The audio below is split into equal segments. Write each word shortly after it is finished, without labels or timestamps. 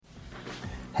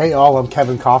Hey all, I'm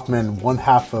Kevin Kaufman, one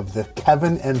half of the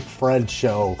Kevin and Fred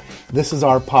Show. This is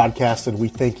our podcast and we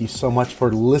thank you so much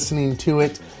for listening to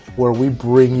it, where we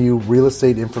bring you real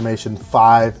estate information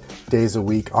 5 days a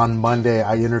week. On Monday,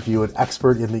 I interview an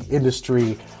expert in the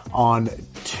industry. On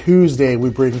Tuesday,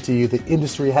 we bring to you the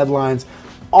industry headlines,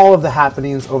 all of the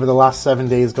happenings over the last 7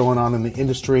 days going on in the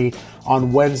industry.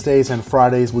 On Wednesdays and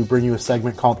Fridays, we bring you a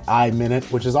segment called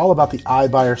iMinute, which is all about the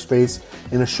iBuyer space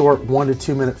in a short 1 to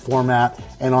 2 minute format.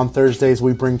 And on Thursdays,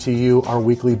 we bring to you our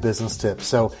weekly business tips.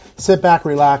 So sit back,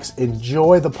 relax,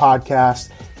 enjoy the podcast.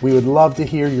 We would love to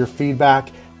hear your feedback.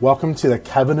 Welcome to the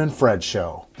Kevin and Fred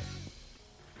Show.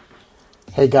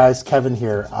 Hey guys, Kevin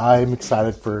here. I'm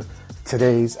excited for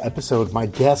today's episode. My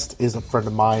guest is a friend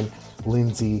of mine,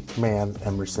 Lyndsie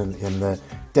Mann-Emerson, in the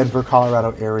Denver,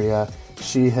 Colorado area.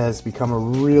 She has become a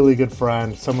really good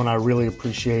friend, someone I really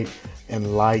appreciate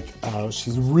and like.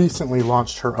 She's recently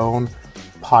launched her own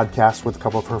podcast with a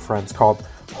couple of her friends called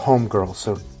Homegirls.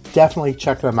 So definitely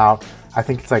check them out. I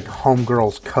think it's like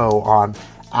Homegirls Co. on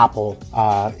Apple.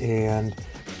 And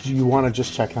you want to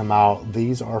just check them out.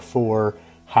 These are for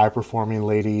high-performing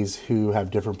ladies who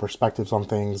have different perspectives on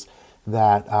things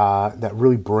that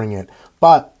really bring it.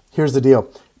 But here's the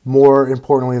deal. More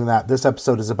importantly than that, this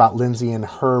episode is about Lyndsie and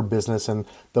her business and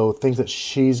the things that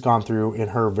she's gone through in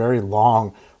her very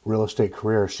long real estate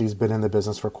career. She's been in the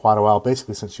business for quite a while,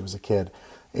 basically since she was a kid.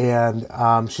 And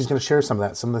she's going to share some of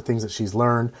that, some of the things that she's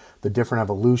learned, the different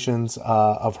evolutions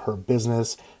of her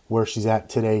business, where she's at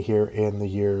today here in the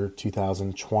year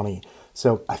 2020.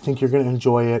 So I think you're going to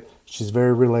enjoy it. She's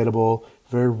very relatable,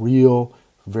 very real,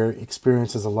 very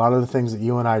experiences a lot of the things that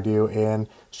you and I do, and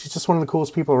she's just one of the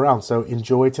coolest people around. So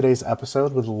enjoy today's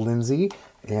episode with Lyndsie,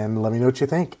 and let me know what you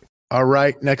think. All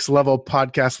right, Next Level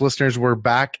podcast listeners, we're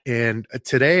back, and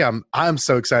today I'm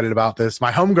so excited about this.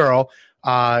 My homegirl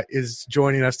is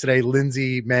joining us today,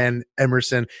 Lyndsie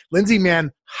Mann-Emerson. Lyndsie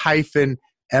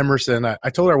Mann-Emerson. I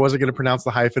told her I wasn't going to pronounce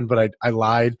the hyphen, but I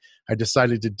lied. I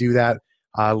decided to do that.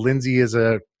 Lyndsie is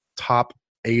a top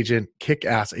agent,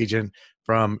 kick-ass agent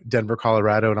from Denver,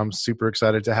 Colorado, and I'm super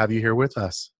excited to have you here with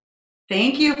us.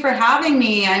 Thank you for having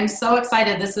me. I'm so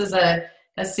excited. This is a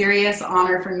serious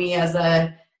honor for me as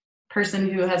a person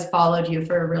who has followed you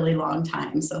for a really long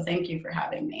time. So thank you for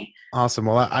having me. Awesome.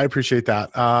 Well, I appreciate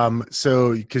that.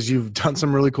 So because you've done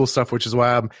some really cool stuff, which is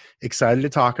why I'm excited to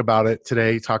talk about it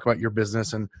today, talk about your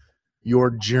business and your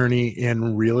journey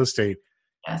in real estate.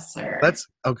 Yes, sir.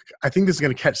 I think this is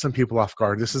going to catch some people off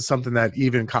guard. This is something that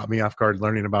even caught me off guard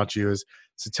learning about you.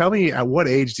 So tell me, at what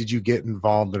age did you get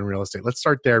involved in real estate? Let's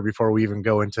start there before we even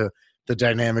go into the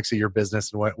dynamics of your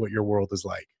business and what your world is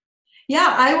like.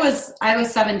 Yeah, I was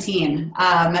 17.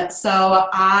 So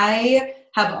I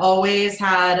have always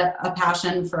had a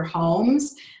passion for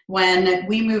homes. When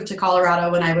we moved to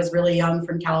Colorado when I was really young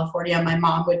from California, my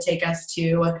mom would take us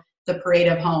to the Parade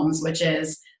of Homes, which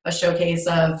is a showcase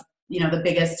of the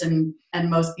biggest and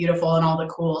most beautiful and all the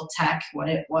cool tech, what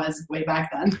it was way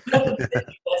back then.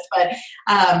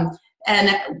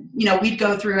 We'd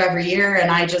go through every year, and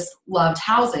I just loved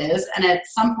houses. And at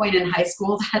some point in high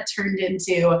school, that turned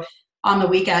into, on the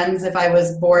weekends, if I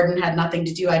was bored and had nothing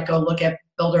to do, I'd go look at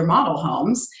builder model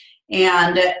homes.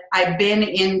 And I've been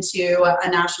into a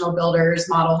national builder's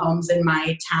model homes in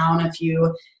my town a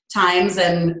few times.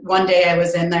 And one day I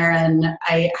was in there and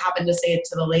I happened to say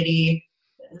to the lady,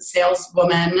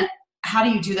 saleswoman, how do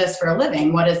you do this for a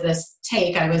living? What does this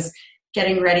take? I was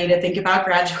getting ready to think about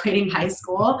graduating high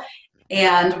school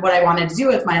and what I wanted to do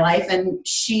with my life. And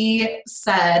she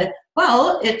said,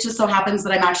 well, it just so happens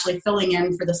that I'm actually filling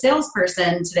in for the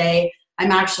salesperson today.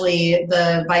 I'm actually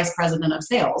the vice president of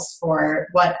sales for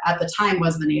what at the time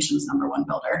was the nation's #1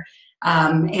 builder.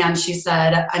 And she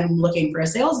said, I'm looking for a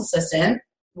sales assistant.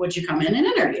 Would you come in and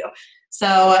interview?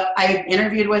 So I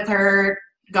interviewed with her,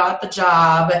 got the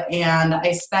job, and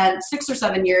I spent 6 or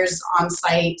 7 years on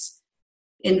site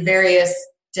in various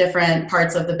different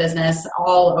parts of the business,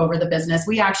 all over the business.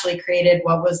 We actually created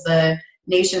what was the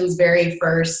nation's very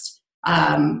first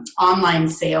online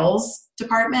sales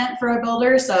department for a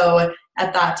builder. So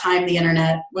at that time, the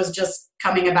internet was just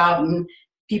coming about and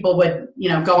people would,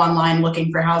 go online looking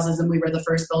for houses. And we were the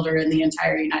first builder in the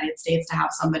entire United States to have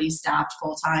somebody staffed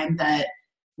full time that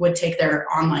would take their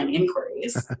online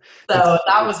inquiries. So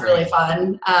that was really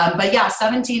fun. But yeah,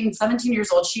 17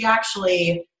 years old, she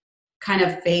actually kind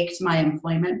of faked my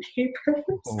employment papers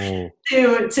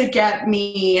to get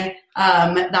me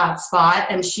that spot.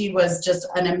 And she was just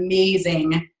an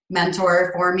amazing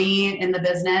mentor for me in the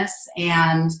business.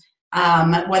 And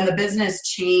when the business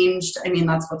changed,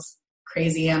 that's what's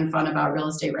crazy and fun about real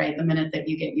estate, right? The minute that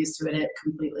you get used to it, it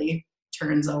completely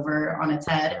turns over on its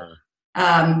head.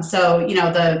 So,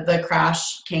 the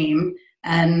crash came,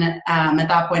 and at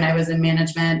that point I was in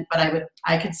management, but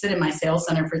I could sit in my sales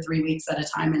center for 3 weeks at a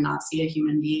time and not see a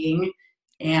human being.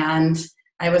 And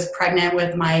I was pregnant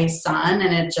with my son,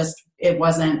 and it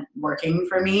wasn't working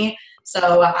for me.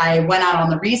 So I went out on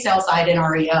the resale side in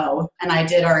REO, and I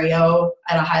did REO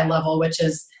at a high level, which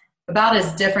is about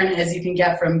as different as you can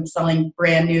get from selling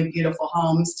brand new, beautiful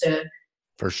homes to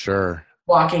for sure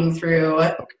walking through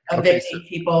evicting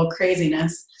people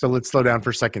craziness. So let's slow down for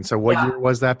a second. So what year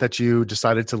was that you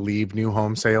decided to leave new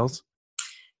home sales?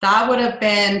 That would have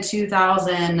been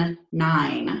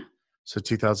 2009. So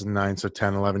 2009, so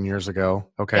 10, 11 years ago.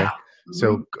 Okay. Yeah. Mm-hmm.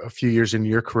 So a few years into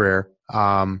your career.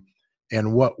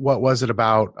 And what was it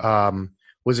about?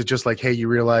 Was it just like, hey, you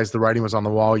realized the writing was on the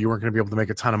wall, you weren't going to be able to make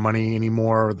a ton of money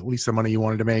anymore, or at least the money you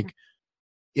wanted to make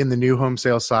in the new home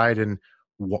sales side? And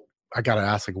I got to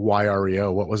ask, like, why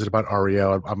REO? What was it about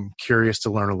REO? I'm curious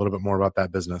to learn a little bit more about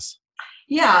that business.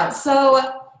 Yeah. So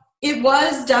it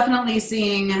was definitely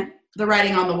seeing the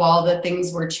writing on the wall that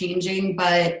things were changing,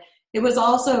 but it was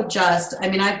also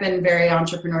I've been very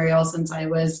entrepreneurial since I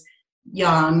was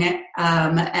young.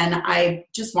 And I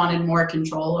just wanted more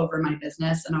control over my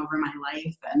business and over my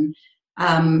life. And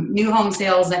new home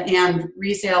sales and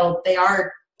resale, they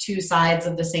are two sides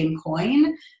of the same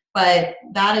coin, but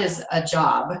that is a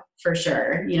job for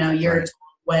sure. You're right. told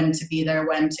when to be there,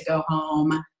 when to go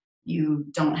home. You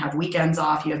don't have weekends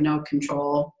off. You have no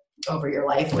control over your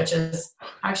life, which is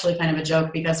actually kind of a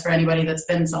joke, because for anybody that's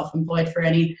been self-employed for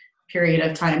any period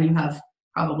of time, you have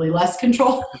probably less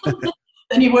control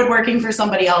than you would working for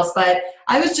somebody else. But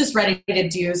I was just ready to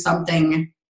do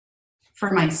something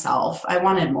for myself. I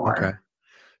wanted more. Okay.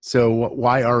 So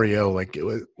why REO? Like,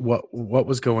 what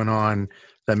was going on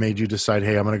that made you decide,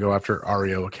 hey, I'm going to go after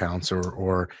REO accounts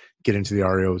or get into the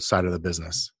REO side of the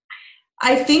business?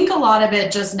 I think a lot of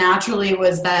it just naturally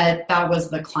was that was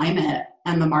the climate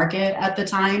and the market at the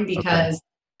time, because,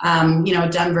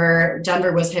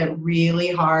 Denver was hit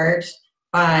really hard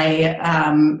by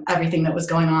everything that was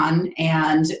going on.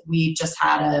 And we just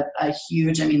had a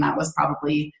huge, that was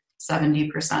probably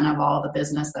 70% of all the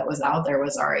business that was out there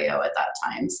was REO at that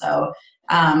time. So,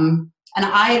 and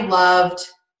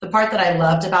the part that I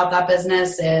loved about that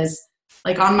business is,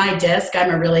 like, on my disc,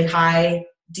 I'm a really high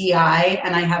DI,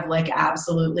 and I have like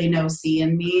absolutely no C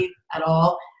in me at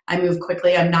all. I move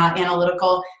quickly. I'm not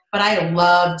analytical, but I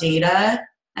love data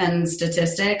and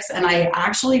statistics. And I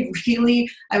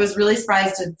was really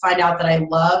surprised to find out that I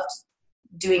loved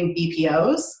doing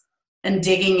BPOs and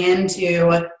digging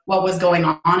into what was going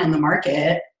on in the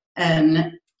market.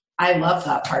 And I loved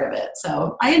that part of it.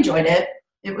 So I enjoyed it.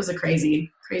 It was a crazy,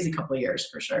 crazy couple of years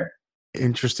for sure.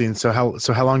 Interesting. So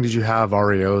how long did you have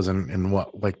REOs, and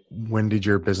when did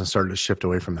your business start to shift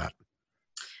away from that?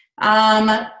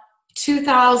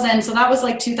 2000. So that was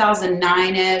like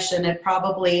 2009-ish. And it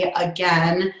probably,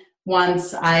 again,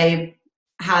 once I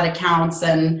had accounts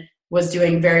and was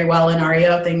doing very well in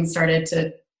REO, things started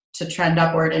to trend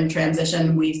upward and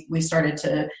transition. We started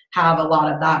to have a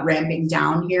lot of that ramping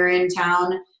down here in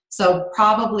town. So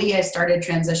probably I started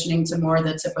transitioning to more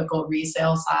the typical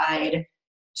resale side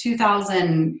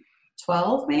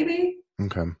 2012, maybe.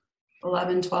 Okay.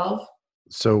 11, 12.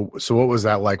 So what was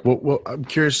that like? What I'm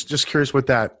curious what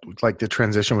that, like, the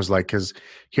transition was like, because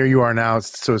here you are now.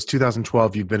 So it's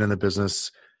 2012. You've been in the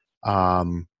business, at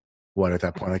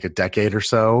that point, like a decade or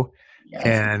so. Yes.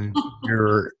 And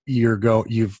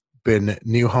you've been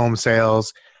new home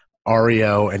sales,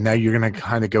 REO, and now you're going to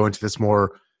kind of go into this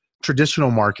more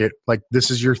traditional market. Like, this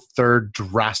is your third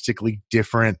drastically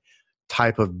different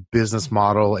type of business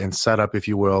model and setup, if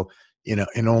you will,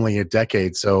 in only a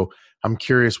decade. So I'm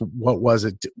curious, what was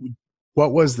it?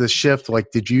 What was the shift? Like,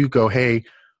 did you go, hey,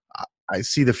 I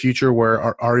see the future where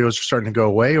our REOs are starting to go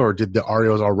away, or did the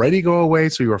REOs already go away,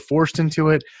 so you were forced into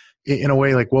it in a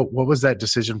way? Like, what was that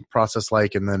decision process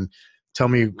like? And then tell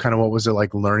me kind of what was it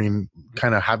like learning,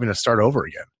 kind of having to start over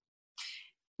again?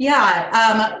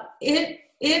 Yeah,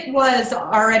 it was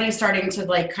already starting to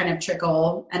like kind of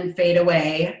trickle and fade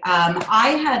away.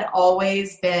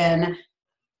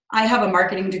 I have a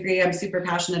marketing degree. I'm super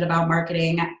passionate about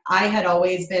marketing. I had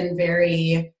always been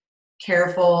very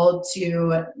careful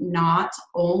to not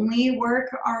only work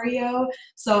REO.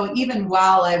 So even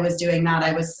while I was doing that,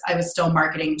 I was still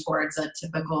marketing towards a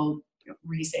typical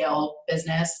resale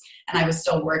business, and I was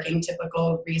still working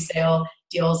typical resale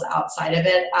deals outside of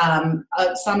it.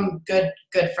 Some good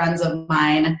friends of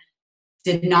mine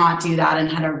did not do that and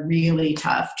had a really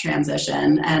tough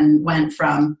transition and went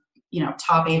from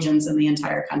top agents in the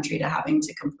entire country to having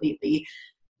to completely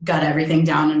gut everything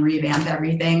down and revamp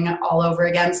everything all over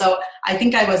again. So I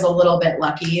think I was a little bit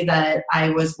lucky that I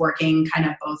was working kind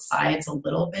of both sides a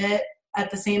little bit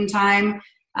at the same time.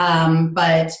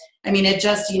 But I mean, it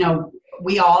just,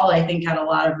 we all, I think, had a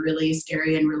lot of really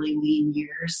scary and really lean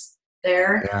years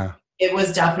there. Yeah. It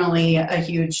was definitely a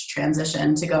huge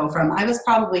transition to go from, I was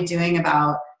probably doing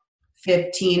about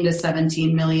 15 to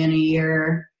 17 million a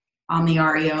year on the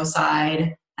REO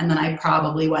side. And then I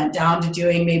probably went down to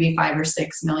doing maybe 5 or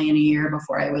 6 million a year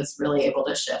before I was really able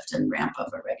to shift and ramp up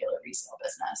a regular resale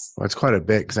business. Well, it's quite a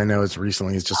bit, because I know as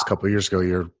recently as just a couple of years ago,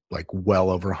 you're like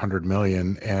well over 100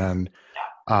 million. And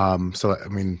so, I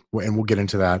mean, and we'll get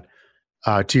into that.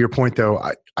 To your point though,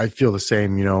 I feel the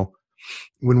same,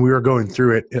 when we were going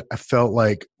through it, I felt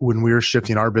like when we were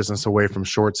shifting our business away from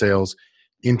short sales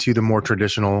into the more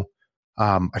traditional,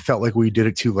 I felt like we did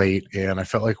it too late, and I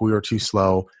felt like we were too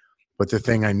slow. But the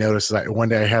thing I noticed is that one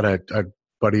day I had a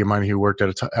buddy of mine who worked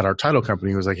at our title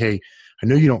company who was like, "Hey, I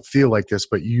know you don't feel like this,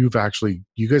 but you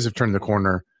guys have turned the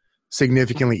corner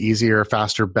significantly easier,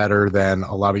 faster, better than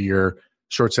a lot of your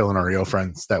short sale and REO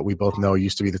friends that we both know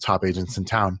used to be the top agents in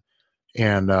town."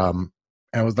 And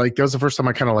I was like, that was the first time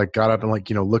I kind of like got up and like,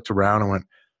 looked around and went,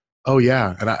 "Oh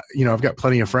yeah." And I've got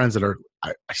plenty of friends that are,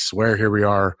 I swear, here we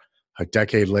are a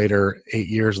decade later, 8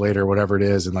 years later, whatever it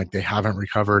is. And like, they haven't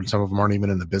recovered. Some of them aren't even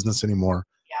in the business anymore.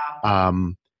 Yeah.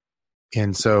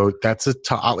 And so that's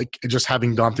like just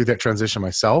having gone through that transition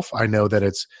myself, I know that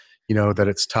it's, that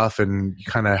it's tough, and you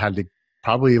kind of had to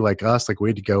probably like us, like we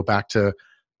had to go back to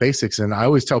basics. And I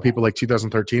always tell people like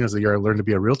 2013 is the year I learned to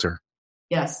be a realtor.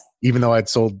 Yes. Even though I'd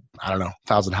sold, I don't know,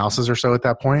 1,000 houses or so at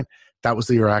that point, that was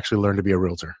the year I actually learned to be a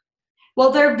realtor.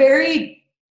 Well, they're very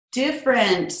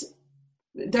different.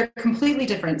 They're completely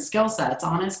different skill sets,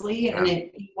 honestly. Yeah. And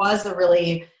it was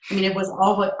it was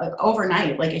all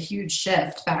overnight, like a huge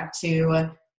shift back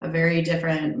to a very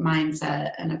different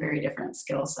mindset and a very different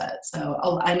skill set.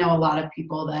 So I know a lot of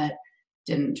people that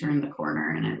didn't turn the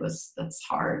corner, and that's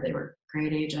hard. They were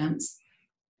great agents.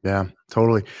 Yeah,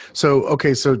 totally. So,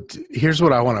 okay. So here's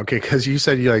what I want. Okay. Cause you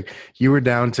said you were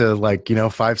down to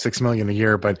 5-6 million a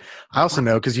year, but I also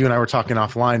know, cause you and I were talking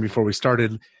offline before we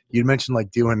started, you mentioned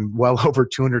like doing well over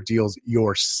 200 deals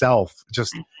yourself.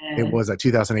 It was at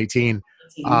 2018.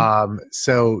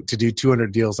 So to do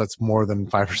 200 deals, that's more than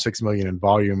 5 or 6 million in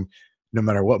volume, no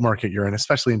matter what market you're in,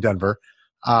 especially in Denver.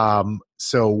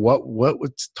 So what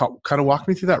would kind of walk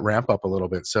me through that ramp up a little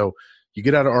bit. So you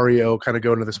get out of REO, kind of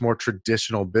go into this more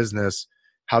traditional business.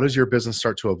 How does your business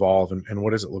start to evolve, and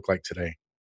what does it look like today?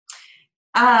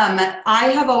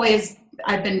 I've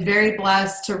been very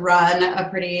blessed to run a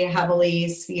pretty heavily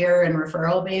sphere and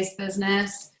referral based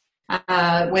business,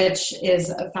 which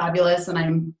is fabulous.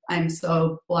 And I'm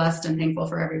so blessed and thankful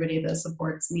for everybody that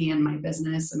supports me and my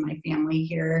business and my family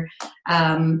here.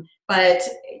 But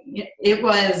it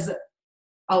was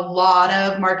a lot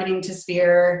of marketing to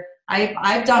sphere.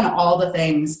 I've done all the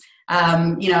things.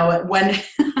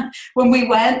 When we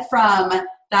went from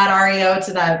that REO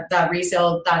to that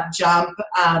resale, that jump,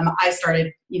 I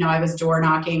started, I was door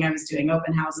knocking, I was doing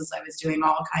open houses, I was doing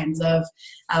all kinds of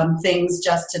things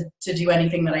just to do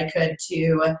anything that I could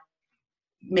to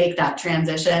make that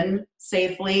transition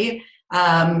safely.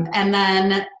 And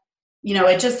then,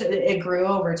 it grew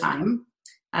over time.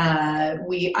 I'm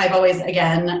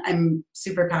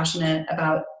super passionate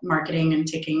about marketing and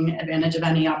taking advantage of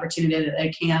any opportunity that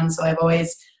I can. So I've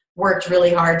always worked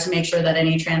really hard to make sure that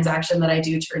any transaction that I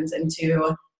do turns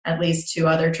into at least 2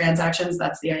 other transactions.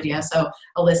 That's the idea. So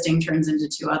a listing turns into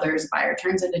 2 others, a buyer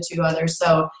turns into 2 others.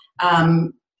 So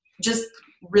just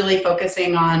really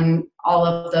focusing on all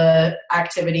of the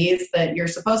activities that you're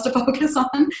supposed to focus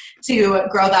on to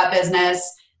grow that business.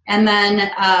 And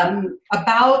then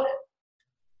about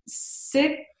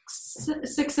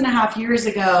 6.5 years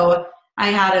ago, I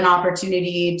had an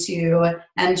opportunity to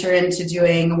enter into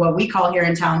doing what we call here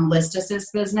in town list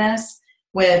assist business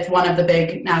with one of the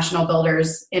big national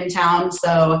builders in town.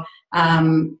 So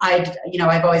I've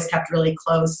always kept really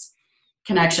close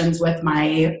connections with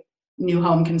my new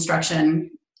home construction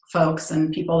folks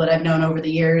and people that I've known over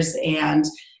the years. And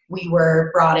we were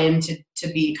brought in to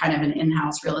be kind of an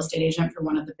in-house real estate agent for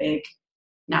one of the big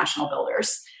national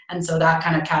builders. And so that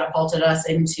kind of catapulted us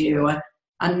into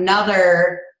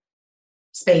another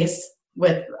space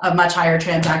with a much higher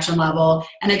transaction level.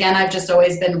 And again, I've just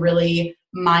always been really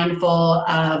mindful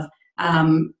of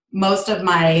most of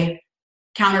my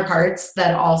counterparts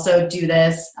that also do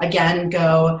this, again,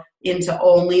 go into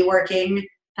only working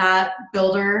that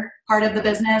builder part of the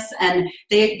business. And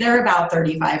they're about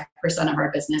 35% of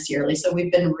our business yearly. So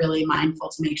we've been really mindful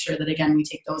to make sure that, again, we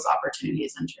take those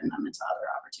opportunities and turn them into other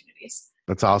opportunities.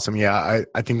 That's awesome. Yeah,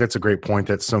 I think that's a great point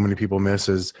that so many people miss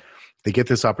is they get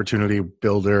this opportunity,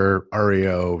 builder,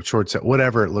 REO, short set,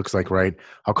 whatever it looks like, right?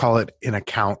 I'll call it an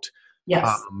account.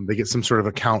 Yes. They get some sort of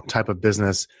account type of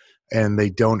business and they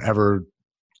don't ever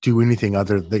do anything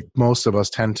other. Most of us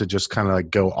tend to just kind of like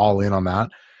go all in on that.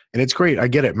 And it's great. I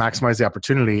get it. Maximize the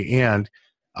opportunity and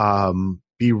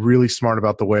be really smart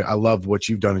about the way. I love what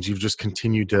you've done is you've just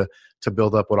continued to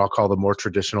build up what I'll call the more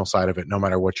traditional side of it, no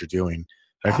matter what you're doing.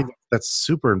 And I think that's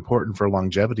super important for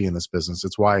longevity in this business.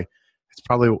 It's why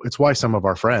some of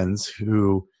our friends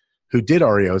who did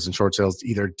REOs and short sales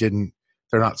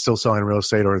they're not still selling real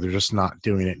estate or they're just not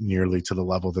doing it nearly to the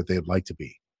level that they'd like to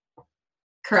be.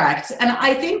 Correct. And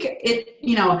I think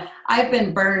I've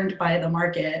been burned by the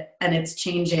market and it's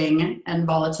changing and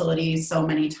volatility so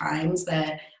many times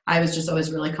that I was just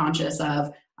always really conscious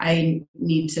of, I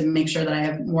need to make sure that I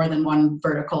have more than one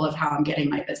vertical of how I'm getting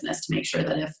my business to make sure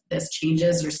that if this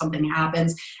changes or something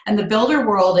happens. And the builder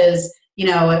world is,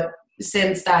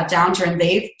 since that downturn,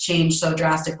 they've changed so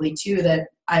drastically too that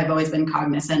I've always been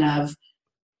cognizant of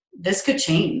this could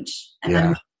change and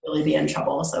then really be in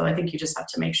trouble. So I think you just have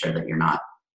to make sure that you're not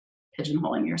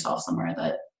pigeonholing yourself somewhere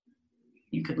that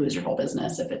you could lose your whole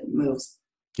business if it moves.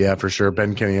 Yeah, for sure.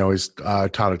 Ben Kinney always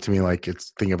taught it to me like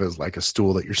think of it as like a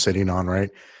stool that you're sitting on, right?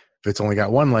 If it's only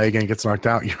got one leg and it gets knocked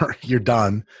out, you're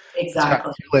done. Exactly. If it's got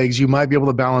two legs, you might be able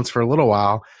to balance for a little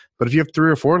while, but if you have 3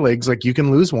 or 4 legs, like you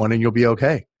can lose one and you'll be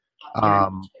okay.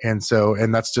 And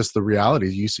that's just the reality.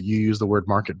 You use the word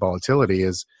market volatility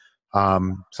is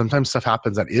sometimes stuff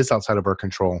happens that is outside of our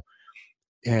control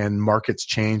and markets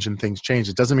change and things change.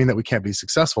 It doesn't mean that we can't be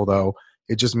successful though.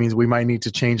 It just means we might need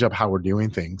to change up how we're doing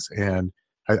things. And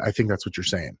I think that's what you're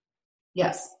saying.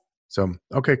 Yes. So,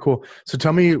 okay, cool. So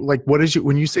tell me, like,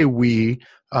 when you say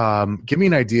give me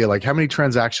an idea, like how many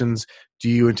transactions do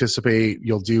you anticipate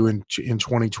you'll do in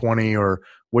 2020 or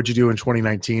what'd you do in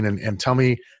 2019? And tell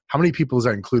me how many people does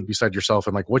that include beside yourself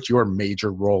and like, what's your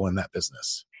major role in that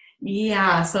business?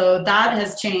 Yeah. So that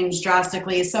has changed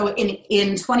drastically. So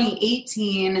in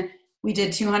 2018, we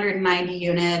did 290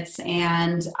 units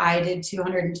and I did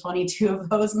 222 of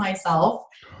those myself.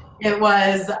 It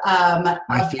was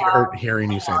my feet hurt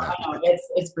hearing you say that.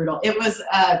 It's brutal. It was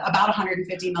about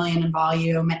 150 million in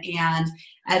volume, and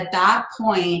at that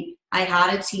point, I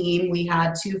had a team. We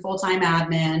had 2 full-time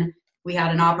admin, we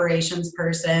had an operations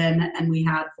person, and we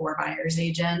had 4 buyers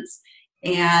agents.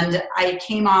 And I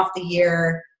came off the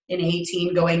year in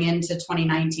 18, going into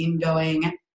 2019,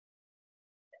 going,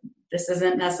 this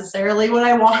isn't necessarily what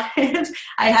I wanted.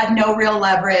 I had no real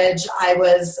leverage. I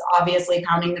was obviously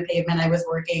pounding the pavement. I was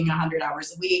working 100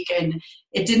 hours a week and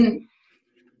it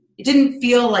didn't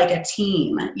feel like a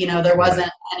team. There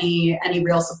wasn't any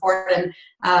real support. And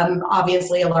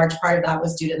obviously a large part of that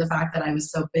was due to the fact that I was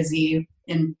so busy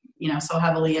in, so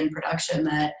heavily in production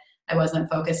that I wasn't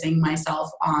focusing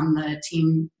myself on the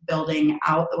team building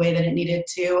out the way that it needed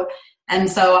to.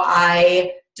 And so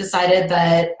I decided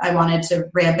that I wanted to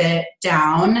ramp it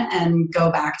down and go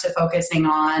back to focusing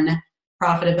on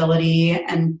profitability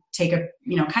and take a,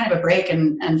 kind of a break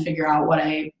and figure out what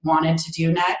I wanted to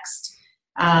do next.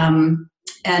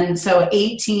 And so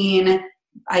 18,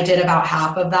 I did about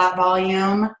half of that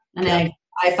volume and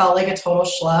I felt like a total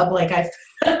schlub. Like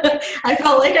I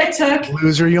felt like I took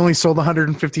loser. You only sold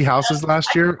 150 houses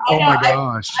last year. Oh my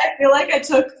gosh. I feel like I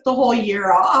took the whole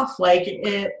year off. Like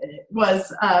it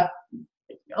was, I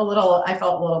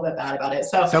felt a little bit bad about it.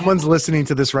 So someone's listening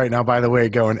to this right now, by the way,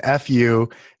 going F you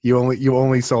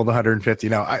only sold 150.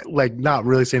 Now I like not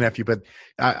really saying F you, but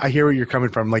I hear where you're coming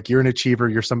from. Like you're an achiever,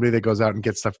 you're somebody that goes out and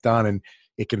gets stuff done and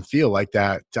it can feel like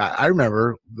that. I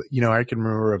remember, I can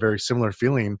remember a very similar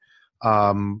feeling,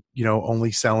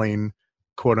 only selling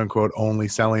quote unquote, only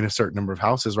selling a certain number of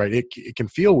houses, right? It can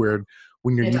feel weird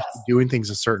when you're used to doing things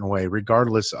a certain way,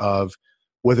 regardless of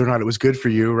whether or not it was good for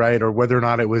you, right? Or whether or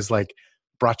not it was like,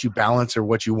 brought you balance or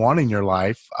what you want in your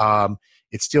life.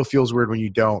 It still feels weird when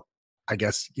you don't, I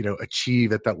guess,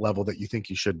 achieve at that level that you think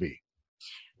you should be.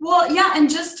 Well, yeah. And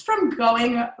just from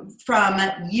going from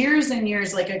years and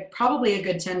years, like probably a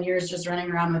good 10 years, just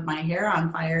running around with my hair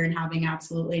on fire and having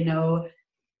absolutely no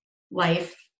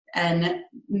life and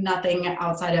nothing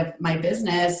outside of my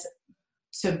business,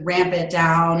 to ramp it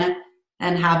down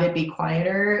and have it be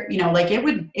quieter, like it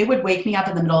would wake me up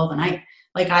in the middle of the night.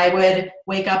 Like I would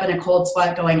wake up in a cold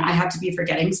sweat going, I have to be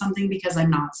forgetting something because I'm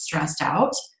not stressed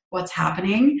out. What's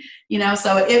happening?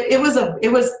 So it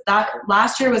was that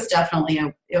last year was definitely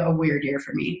a weird year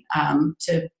for me.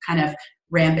 To kind of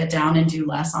ramp it down and do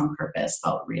less on purpose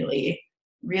felt really,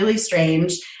 really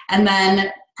strange. And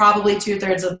then probably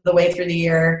 2/3 of the way through the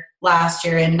year, last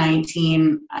year in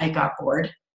 19, I got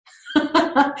bored.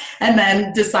 and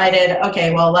then decided,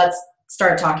 okay, well, let's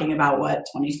start talking about what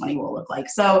 2020 will look like.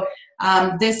 So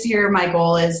this year, my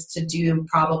goal is to do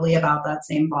probably about that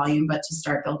same volume, but to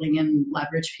start building in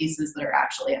leverage pieces that are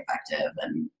actually effective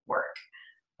and work.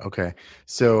 Okay.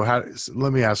 So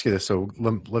let me ask you this. So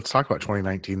let's talk about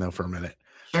 2019 though for a minute.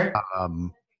 Sure.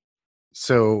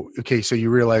 So you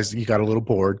realized you got a little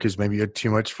bored because maybe you had too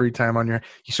much free time on you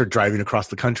start driving across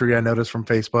the country. I noticed from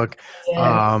Facebook,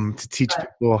 to teach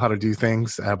people how to do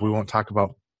things. We won't talk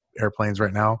about airplanes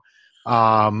right now.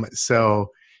 So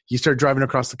you start driving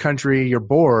across the country, you're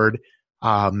bored.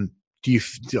 Do you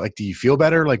feel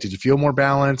better? Like, did you feel more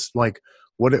balanced? Like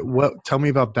tell me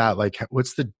about that. Like,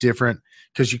 what's the different,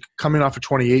 because you coming off of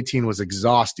 2018 was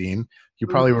exhausting. You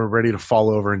probably were ready to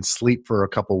fall over and sleep for a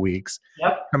couple weeks.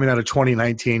 Yep. Coming out of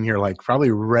 2019, you're like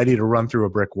probably ready to run through a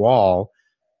brick wall.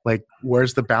 Like,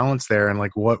 where's the balance there? And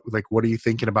what are you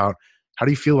thinking about? How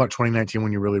do you feel about 2019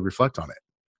 when you really reflect on it?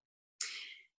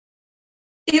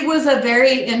 It was a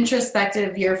very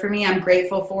introspective year for me. I'm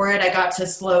grateful for it. I got to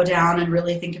slow down and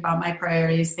really think about my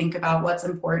priorities, think about what's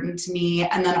important to me,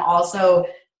 and then also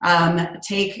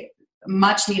take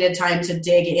much needed time to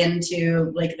dig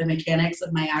into like the mechanics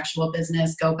of my actual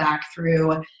business, go back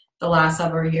through the last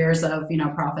several years of,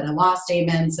 profit and loss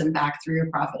statements and back through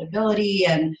profitability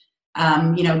and,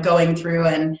 going through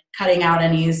and cutting out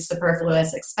any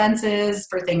superfluous expenses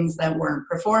for things that weren't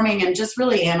performing and just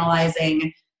really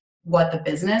analyzing what the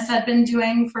business had been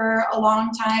doing for a long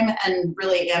time and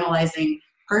really analyzing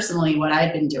personally what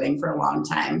I'd been doing for a long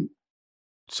time.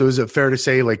 So is it fair to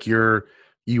say like you're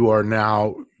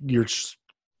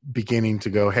beginning to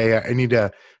go, hey, I need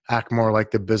to act more like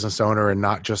the business owner and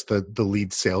not just the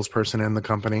lead salesperson in the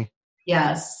company?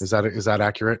 Yes. Is that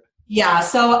accurate? Yeah.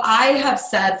 So I have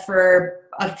said for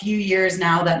a few years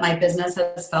now that my business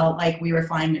has felt like we were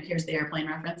flying, here's the airplane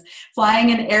reference, flying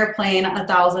an airplane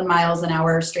 1,000 miles an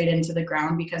hour straight into the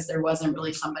ground because there wasn't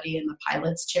really somebody in the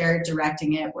pilot's chair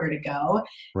directing it where to go.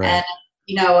 Right. And,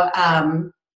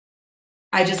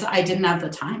 I didn't have the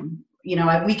time. We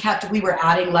were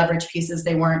adding leverage pieces.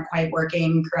 They weren't quite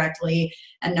working correctly.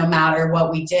 And no matter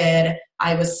what we did,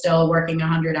 I was still working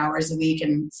 100 hours a week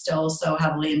and still so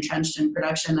heavily entrenched in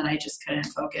production that I just couldn't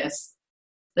focus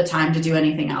the time to do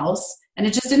anything else. And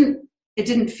it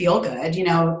didn't feel good.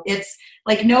 It's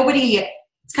like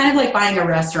it's kind of like buying a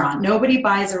restaurant. Nobody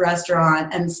buys a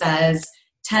restaurant and says,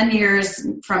 10 years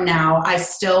from now, I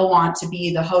still want to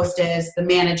be the hostess, the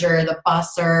manager, the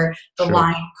busser, the Sure.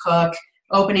 line cook,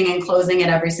 opening and closing it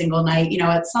every single night.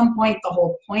 At some point, the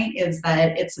whole point is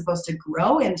that it's supposed to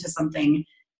grow into something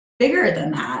bigger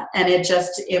than that. And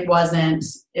it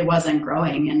wasn't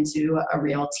growing into a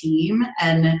real team.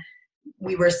 And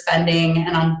we were spending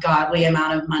an ungodly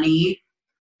amount of money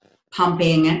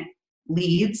pumping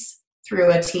leads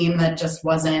through a team that just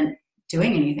wasn't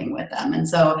doing anything with them. And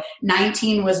so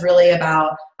 19 was really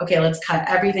about, okay, let's cut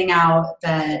everything out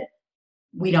that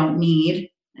we don't need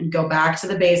and go back to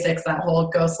the basics, that whole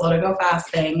go slow to go fast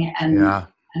thing, and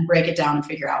break it down and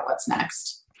figure out what's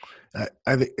next.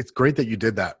 I think it's great that you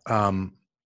did that.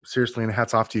 Seriously, and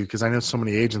hats off to you, because I know so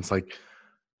many agents, like,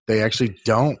 they actually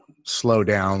don't slow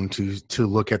down to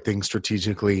look at things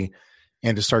strategically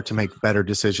and to start to make better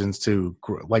decisions to,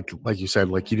 like you said,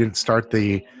 like you didn't start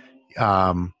the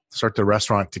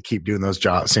restaurant to keep doing those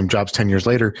same jobs 10 years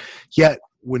later. Yet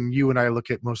when you and I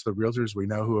look at most of the realtors we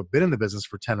know who have been in the business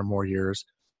for 10 or more years,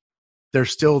 they're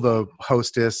still the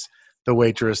hostess, the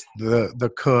waitress,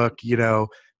 the cook,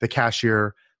 the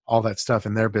cashier, all that stuff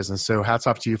in their business. So hats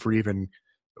off to you for even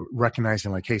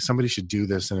recognizing like, hey, somebody should do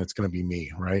this and it's going to be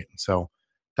me. Right. So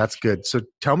that's good. So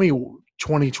tell me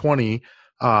 2020,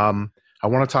 I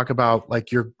want to talk about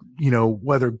like your,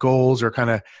 whether goals or kind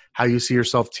of how you see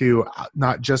yourself too,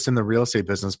 not just in the real estate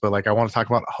business, but like, I want to talk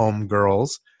about home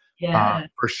girls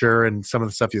for sure. And some of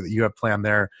the stuff that you have planned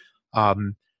there.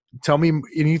 Tell me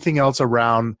anything else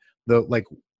around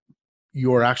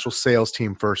your actual sales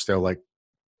team first though. Like,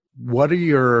 what are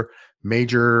your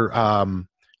major,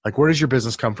 where does your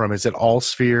business come from? Is it all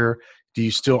Sphere? Are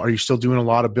you still doing a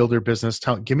lot of builder business?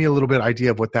 Give me a little bit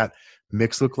idea of what that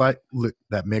mix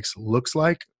looks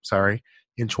like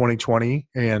in 2020.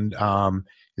 And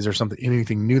is there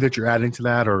anything new that you're adding to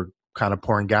that, or kind of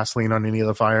pouring gasoline on any of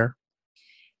the fire?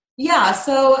 Yeah.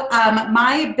 So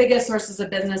my biggest sources of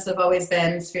business have always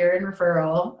been Sphere and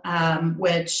referral,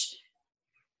 which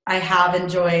I have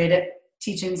enjoyed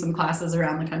teaching some classes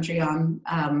around the country on,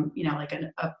 like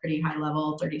a pretty high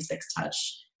level 36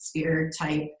 touch Sphere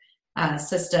type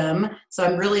system. So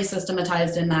I'm really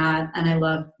systematized in that, and I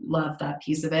love that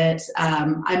piece of it.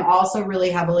 I'm also really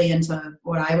heavily into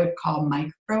what I would call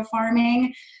micro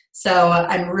farming. So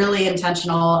I'm really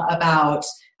intentional about,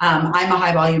 I'm a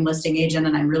high volume listing agent,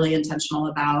 and I'm really intentional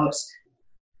about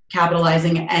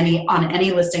capitalizing on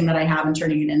any listing that I have and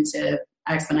turning it into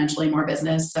exponentially more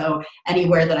business. So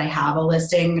anywhere that I have a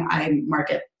listing, I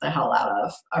market the hell out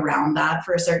of around that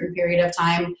for a certain period of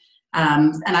time.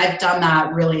 And I've done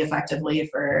that really effectively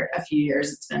for a few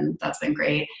years. That's been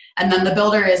great. And then the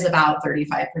builder is about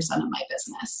 35% of my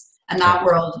business. And that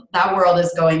world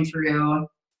is going through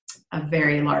a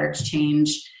very large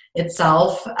change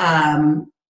itself.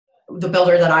 The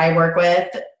builder that I work with,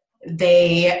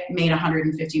 they made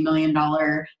 $150 million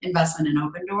investment in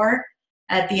Open Door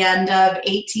at the end of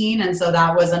 18. And so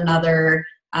that was another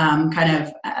kind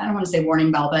of, I don't want to say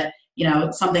warning bell, but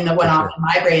something that went off in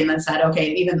my brain that said,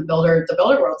 okay, even the builder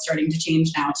world's starting to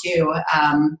change now too.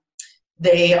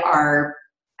 They are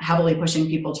heavily pushing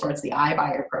people towards the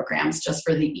iBuyer programs just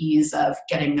for the ease of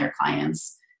getting their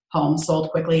clients' homes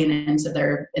sold quickly and into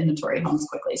their inventory homes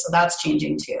quickly. So that's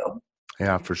changing too.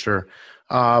 Yeah, for sure.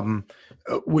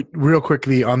 Real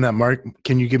quickly on that, Mark,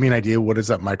 can you give me an idea? What does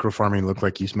that micro farming look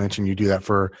like? You mentioned you do that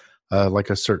for like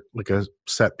a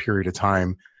set period of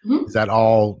time. Mm-hmm. Is that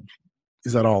all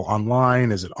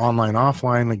online? Is it online,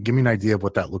 offline? Like, give me an idea of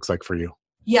what that looks like for you.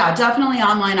 Yeah, definitely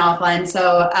online, offline.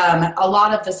 So a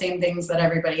lot of the same things that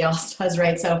everybody else does,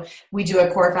 right? So we do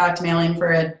a core fact mailing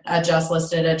for a just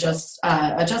listed, a just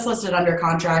listed under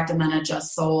contract, and then a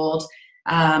just sold.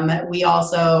 We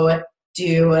also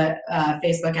do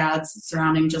Facebook ads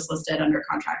surrounding just listed, under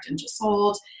contract, and just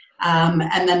sold.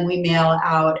 And then we mail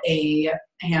out a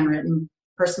handwritten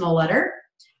personal letter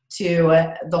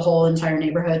to the whole entire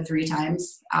neighborhood 3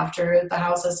 times after the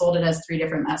house is sold. It has 3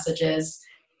 different messages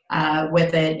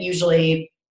with it.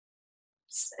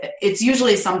 It's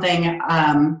usually something,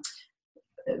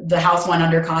 the house went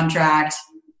under contract,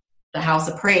 the house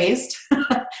appraised,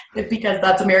 because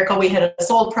that's a miracle. We hit a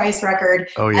sold price record.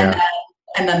 Oh, yeah.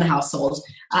 And then the house sold.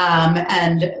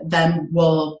 And then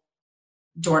we'll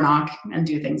door knock and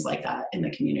do things like that in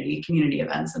the community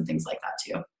events and things like that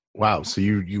too. Wow. So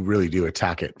you really do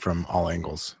attack it from all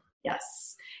angles.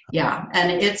 Yes. Yeah. And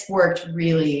it's worked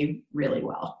really, really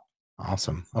well.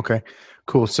 Awesome. Okay,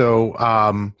 cool. So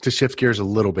to shift gears a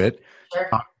little bit,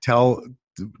 sure.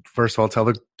 First of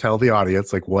all, tell the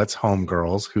audience, like, what's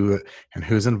Homegirls,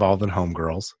 who's involved in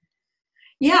Homegirls?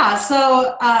 Yeah.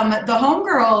 So the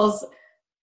Homegirls,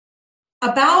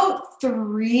 about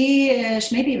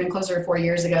 3-ish, maybe even closer to 4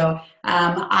 years ago,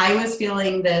 I was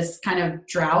feeling this kind of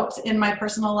drought in my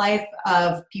personal life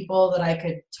of people that I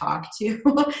could talk to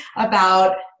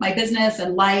about my business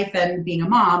and life and being a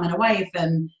mom and a wife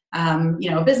and,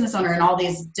 a business owner and all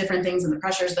these different things and the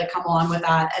pressures that come along with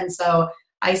that. And so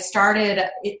it started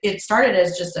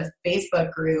as just a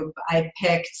Facebook group. I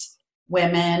picked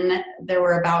women. There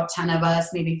were about 10 of us,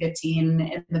 maybe 15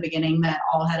 in the beginning, that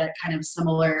all had a kind of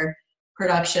similar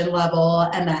production level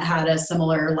and that had a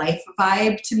similar life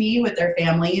vibe to me with their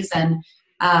families. And,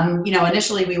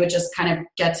 initially we would just kind of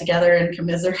get together and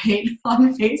commiserate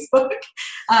on Facebook.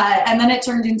 And then it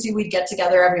turned into, we'd get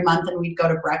together every month and we'd go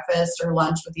to breakfast or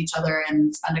lunch with each other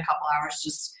and spend a couple hours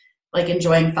just like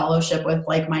enjoying fellowship with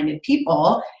like-minded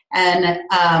people. And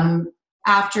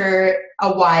after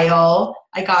a while,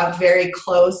 I got very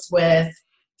close with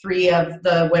 3 of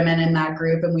the women in that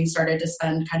group, and we started to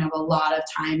spend kind of a lot of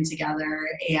time together.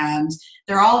 And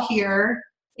they're all here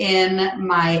in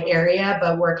my area,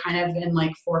 but we're kind of in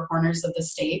like 4 corners of the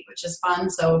state, which is fun.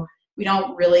 So we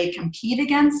don't really compete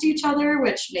against each other,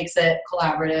 which makes it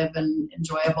collaborative and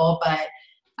enjoyable. But,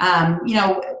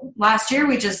 last year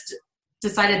we just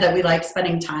decided that we liked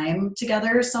spending time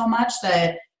together so much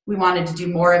that we wanted to do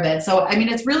more of it. So,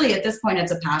 it's really, at this point,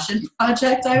 it's a passion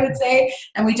project, I would say,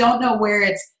 and we don't know where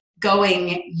it's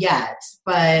going yet,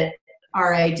 but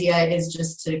our idea is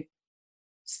just to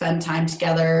spend time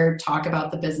together, talk about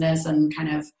the business, and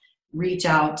kind of reach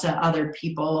out to other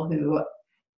people who,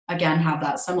 again, have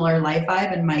that similar life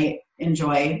vibe and might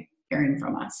enjoy hearing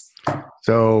from us.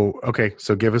 So, okay.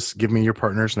 So give me your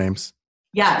partners' names.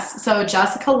 Yes. So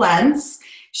Jessica Lentz,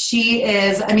 she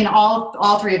is,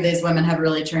 all 3 of these women have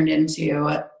really turned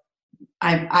into,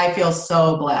 I feel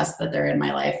so blessed that they're in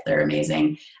my life. They're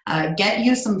amazing. Get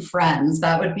you some friends.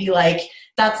 That would be like,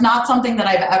 that's not something that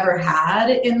I've ever had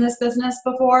in this business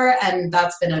before. And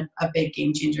that's been a big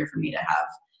game changer for me to have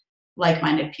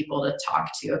like-minded people to talk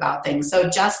to about things. So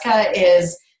Jessica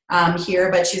is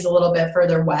here, but she's a little bit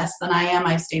further west than I am.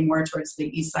 I stay more towards the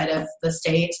east side of the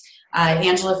state.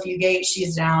 Angela Fugate,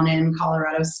 she's down in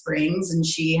Colorado Springs, and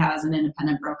she has an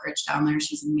independent brokerage down there.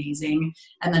 She's amazing.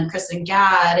 And then Kristen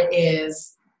Gadd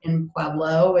is in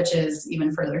Pueblo, which is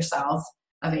even further south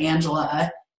of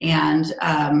Angela. And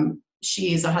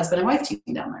she's a husband and wife team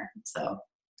down there. So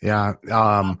yeah.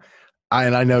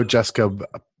 I know Jessica,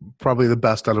 probably the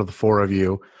best out of the four of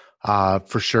you.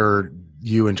 For sure,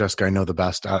 you and Jessica, I know the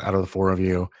best out of the four of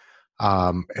you.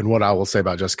 And what I will say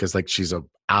about Jessica is, like, she's a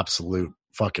absolute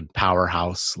fucking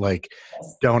powerhouse. Like,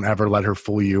 don't ever let her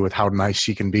fool you with how nice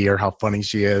she can be or how funny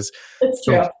she is. it's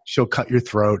true. She'll cut your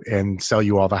throat and sell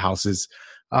you all the houses,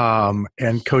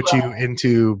 and coach you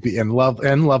into and love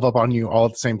up on you all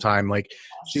at the same time. Like,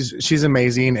 she's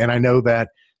amazing. And I know that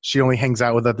she only hangs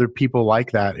out with other people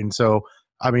like that. And so,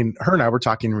 I mean, her and I were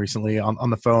talking recently on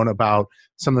the phone about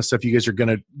some of the stuff you guys are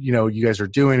you guys are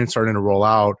doing and starting to roll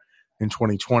out in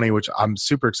 2020, which I'm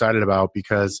super excited about,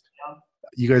 because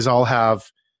you guys all have,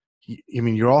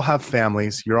 you all have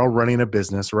families, you're all running a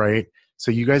business, right? So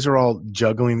you guys are all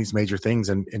juggling these major things.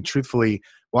 And truthfully,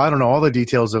 well, I don't know all the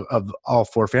details of all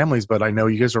four families, but I know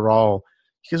you guys are all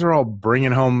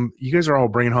bringing home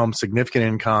significant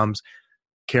incomes,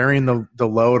 carrying the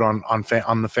load on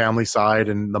the family side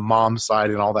and the mom side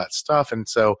and all that stuff. And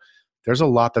so there's a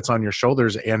lot that's on your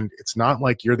shoulders, and it's not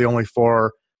like you're the only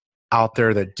four out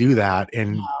there that do that.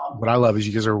 And what I love is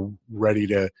you guys are ready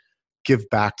to give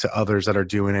back to others that are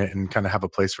doing it and kind of have a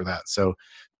place for that. So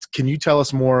can you tell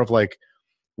us more of, like,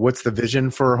 what's the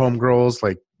vision for Homegirls?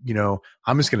 Like,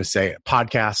 I'm just going to say it,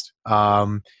 podcast.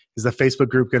 Is the Facebook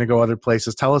group going to go other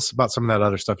places? Tell us about some of that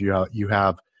other stuff you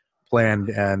have planned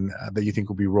and that you think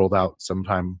will be rolled out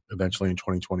sometime eventually in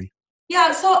 2020.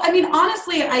 Yeah. So, I mean,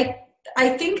 honestly,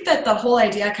 I think that the whole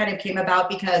idea kind of came about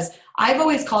because I've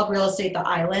always called real estate the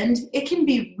island. It can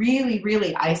be really,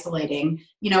 really isolating.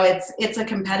 It's a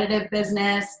competitive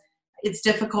business. It's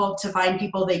difficult to find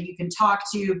people that you can talk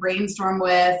to, brainstorm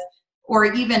with, or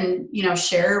even,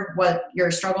 share what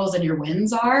your struggles and your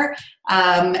wins are.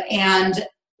 And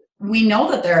we know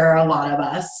that there are a lot of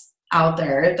us out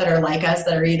there that are like us,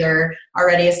 that are either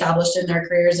already established in their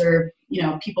careers or,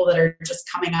 people that are just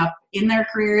coming up in their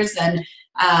careers. And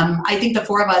I think the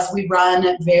four of us, we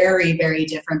run very, very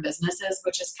different businesses,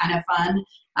 which is kind of fun.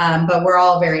 But we're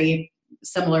all very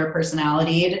similar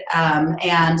personality.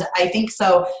 And I think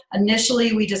so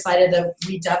initially we decided that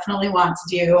we definitely want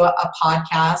to do a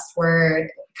podcast. We're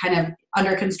kind of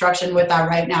under construction with that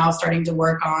right now, starting to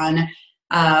work on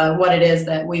what it is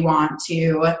that we want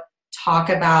to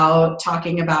talking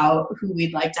about who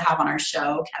we'd like to have on our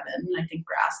show. Kevin, I think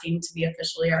we're asking to be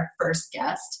officially our first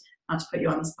guest. Not to put you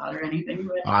on the spot or anything.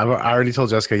 But I already told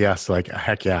Jessica yes. Like,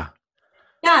 heck yeah.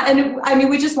 Yeah, and I mean,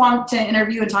 we just want to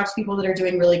interview and talk to people that are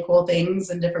doing really cool things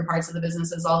in different parts of the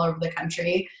businesses all over the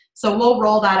country. So we'll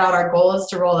roll that out. Our goal is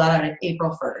to roll that out on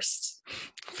April 1st.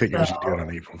 Figure we should do it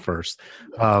on April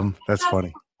 1st. That's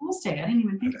funny. I didn't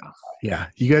even think about that. Yeah,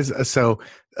 you guys. So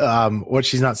what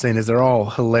she's not saying is they're all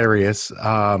hilarious,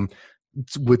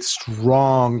 with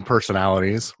strong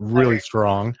personalities, really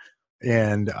strong.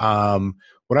 And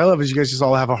what I love is you guys just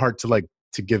all have a heart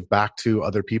to give back to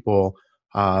other people.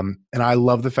 And I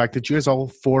love the fact that you guys all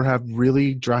four have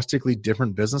really drastically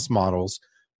different business models,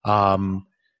 and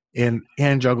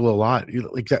juggle a lot.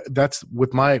 Like that's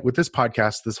with this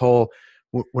podcast, this whole,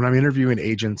 when I'm interviewing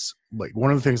agents, like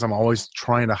one of the things I'm always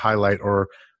trying to highlight, or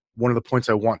one of the points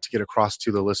I want to get across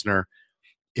to the listener,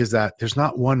 is that there's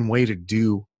not one way to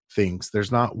do things.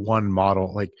 There's not one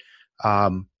model. Like,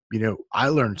 I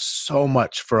learned so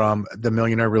much from the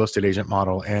millionaire real estate agent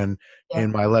model, and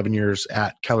in my 11 years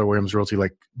at Keller Williams Realty,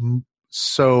 like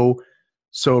so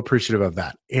appreciative of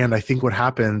that. And I think what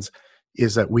happens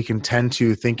is that we can tend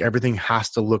to think everything has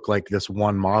to look like this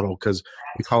one model because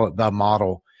we call it the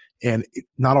model. And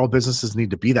not all businesses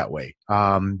need to be that way.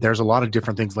 There's a lot of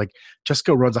different things. Like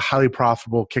Jessica runs a highly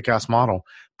profitable kick-ass model,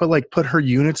 but like put her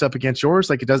units up against yours,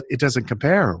 like it doesn't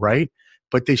compare, right?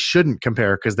 But they shouldn't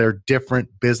compare because they're different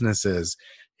businesses.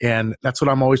 And that's what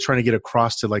I'm always trying to get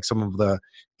across to like some of the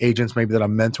agents maybe that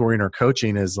I'm mentoring or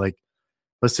coaching is like,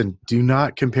 listen, do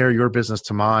not compare your business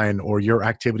to mine or your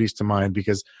activities to mine,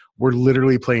 because we're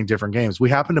literally playing different games.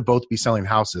 We happen to both be selling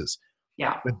houses.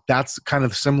 Yeah. But that's kind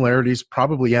of similarities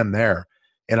probably end there.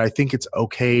 And I think it's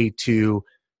okay to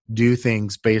do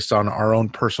things based on our own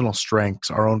personal strengths,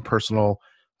 our own personal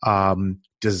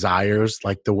desires.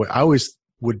 Like the way I always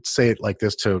would say it like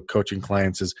this to coaching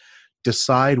clients is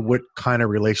decide what kind of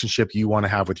relationship you want to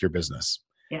have with your business.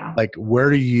 Yeah. Like how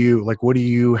do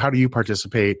you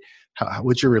participate?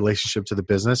 What's your relationship to the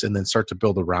business? And then start to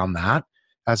build around that.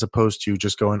 as opposed to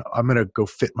just going, I'm going to go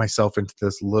fit myself into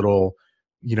this little,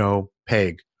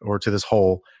 peg or to this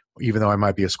hole, even though I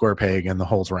might be a square peg and the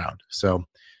hole's round. So,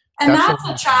 and that's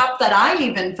a trap that I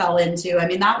even fell into. I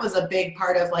mean, that was a big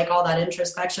part of like all that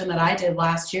introspection that I did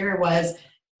last year was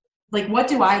like, what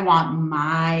do I want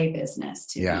my business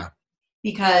to be?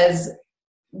 Because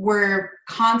we're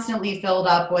constantly filled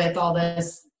up with all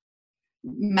this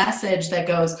message that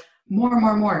goes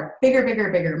more,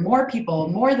 bigger, more people,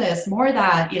 more this, more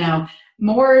that,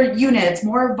 more units,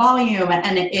 more volume.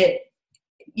 And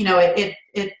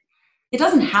it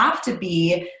doesn't have to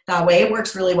be that way. It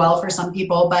works really well for some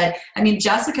people. But I mean,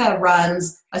 Jessica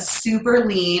runs a super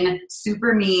lean,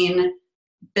 super mean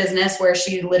business where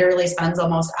she literally spends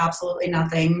almost absolutely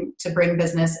nothing to bring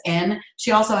business in.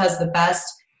 She also has the best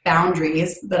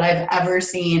boundaries that I've ever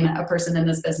seen a person in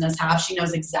this business have. She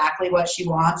knows exactly what she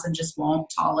wants and just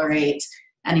won't tolerate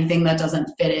anything that doesn't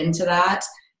fit into that.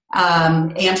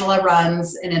 Angela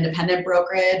runs an independent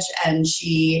brokerage, and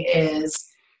she is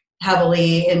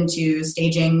heavily into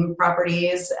staging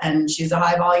properties, and she's a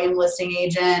high volume listing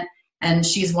agent, and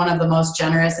she's one of the most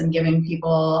generous and giving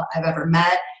people I've ever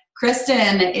met.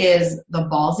 Kristen is the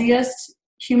ballsiest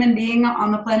human being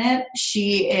on the planet.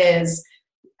 She is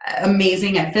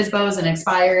amazing at FSBOs and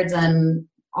expireds and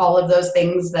all of those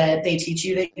things that they teach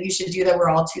you that you should do that we're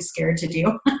all too scared to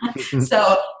do.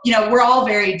 So, we're all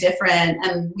very different,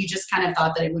 and we just kind of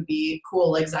thought that it would be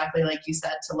cool, exactly like you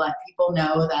said, to let people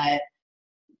know that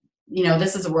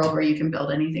this is a world where you can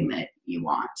build anything that you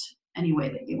want, any way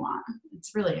that you want.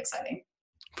 It's really exciting.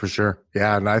 For sure.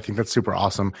 Yeah. And I think that's super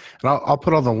awesome. And I'll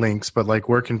put all the links, but like,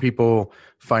 where can people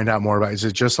find out more about it? Is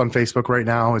it just on Facebook right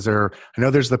now? I know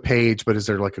there's the page, but is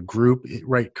there like a group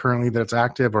right currently that's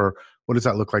active, or what does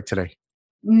that look like today?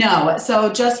 No.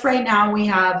 So just right now we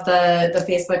have the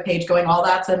Facebook page going. All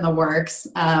that's in the works.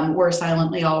 We're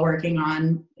silently all working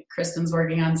on, Kristen's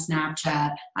working on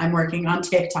Snapchat. I'm working on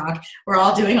TikTok. We're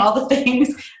all doing all the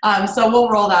things. So we'll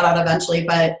roll that out eventually,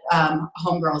 but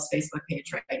Homegirl's Facebook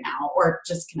page right now, or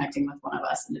just connecting with one of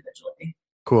us individually.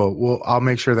 Cool. Well, I'll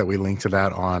make sure that we link to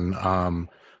that on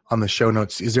the show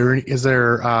notes. Is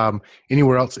there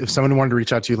anywhere else, if someone wanted to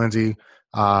reach out to you, Lindsey,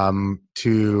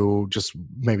 to just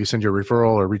maybe send you a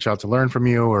referral or reach out to learn from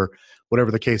you or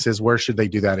whatever the case is, where should they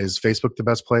do that? Is Facebook the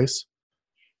best place?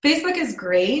 Facebook is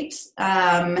great.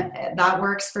 That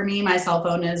works for me. My cell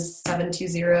phone is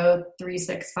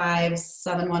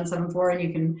 720-365-7174, and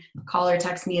you can call or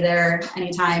text me there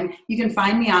anytime. You can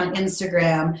find me on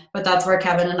Instagram, but that's where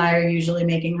Kevin and I are usually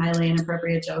making highly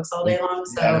inappropriate jokes all day long.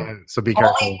 So be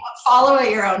careful. Follow at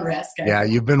your own risk. Yeah,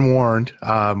 you've been warned.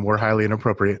 We're highly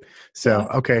inappropriate. So,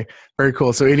 okay, very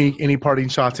cool. So any parting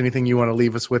shots, anything you want to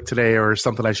leave us with today, or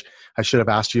something I should have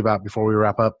asked you about before we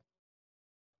wrap up?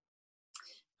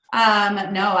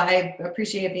 No, I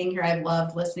appreciate being here. I've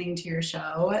loved listening to your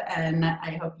show, and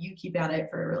I hope you keep at it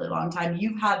for a really long time.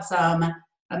 You've had some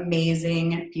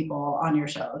amazing people on your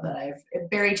show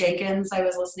Barry Jenkins, I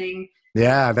was listening.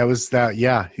 Yeah, that was that.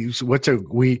 Yeah.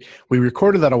 We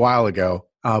recorded that a while ago,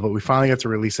 but we finally got to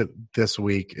release it this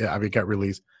week. It got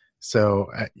released. So,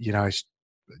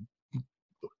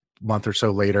 month or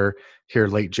so later, here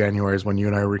late January is when you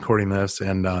and I are recording this.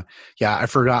 And I'd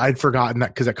forgotten that,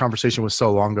 because that conversation was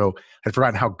so long ago. I'd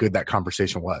forgotten how good that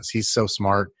conversation was. He's so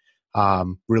smart.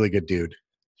 Really good dude.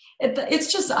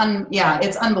 It's just,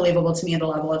 it's unbelievable to me, the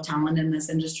level of talent in this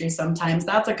industry. Sometimes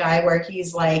that's a guy where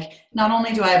he's like, not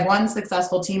only do I have one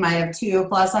successful team, I have two,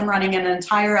 plus I'm running an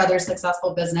entire other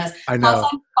successful business. I know.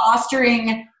 Plus I'm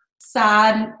fostering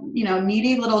sad,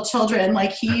 needy little children.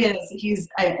 Like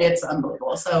it's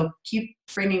unbelievable. So keep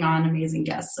bringing on amazing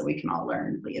guests so we can all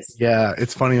learn, please. Yeah.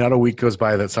 It's funny. Not a week goes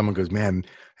by that someone goes, man,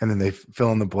 and then they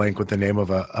fill in the blank with the name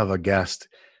of a guest.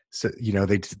 So,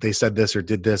 they said this or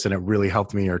did this and it really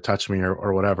helped me or touched me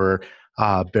or whatever.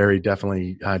 Barry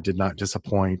definitely did not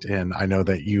disappoint. And I know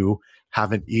that you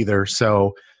haven't either.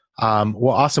 So,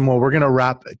 awesome. Well, we're going to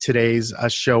wrap today's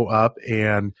show up,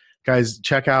 and guys,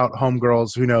 check out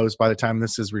Homegirls. Who knows, by the time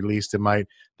this is released,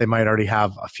 they might already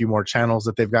have a few more channels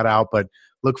that they've got out, but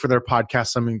look for their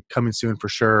podcast coming soon for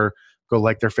sure. Go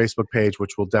like their Facebook page,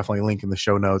 which we'll definitely link in the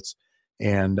show notes,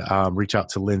 and reach out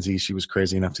to Lindsey. She was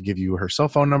crazy enough to give you her cell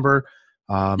phone number.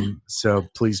 So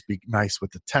please be nice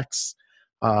with the texts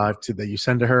that you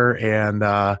send to her, and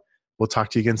we'll talk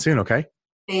to you again soon. Okay.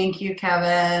 Thank you,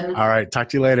 Kevin. All right. Talk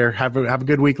to you later. Have a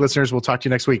good week, listeners. We'll talk to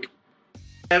you next week.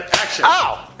 And action.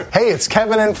 Ow! Hey, it's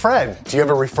Kevin and Fred. Do you have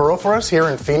a referral for us here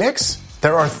in Phoenix?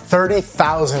 There are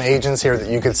 30,000 agents here that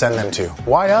you could send them to.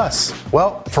 Why us?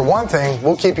 Well, for one thing,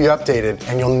 we'll keep you updated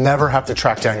and you'll never have to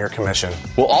track down your commission.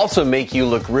 We'll also make you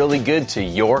look really good to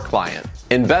your client.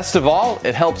 And best of all,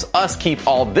 it helps us keep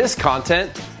all this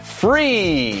content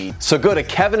free. So go to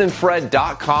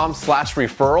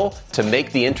kevinandfred.com/referral to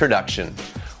make the introduction.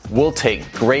 We'll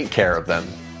take great care of them.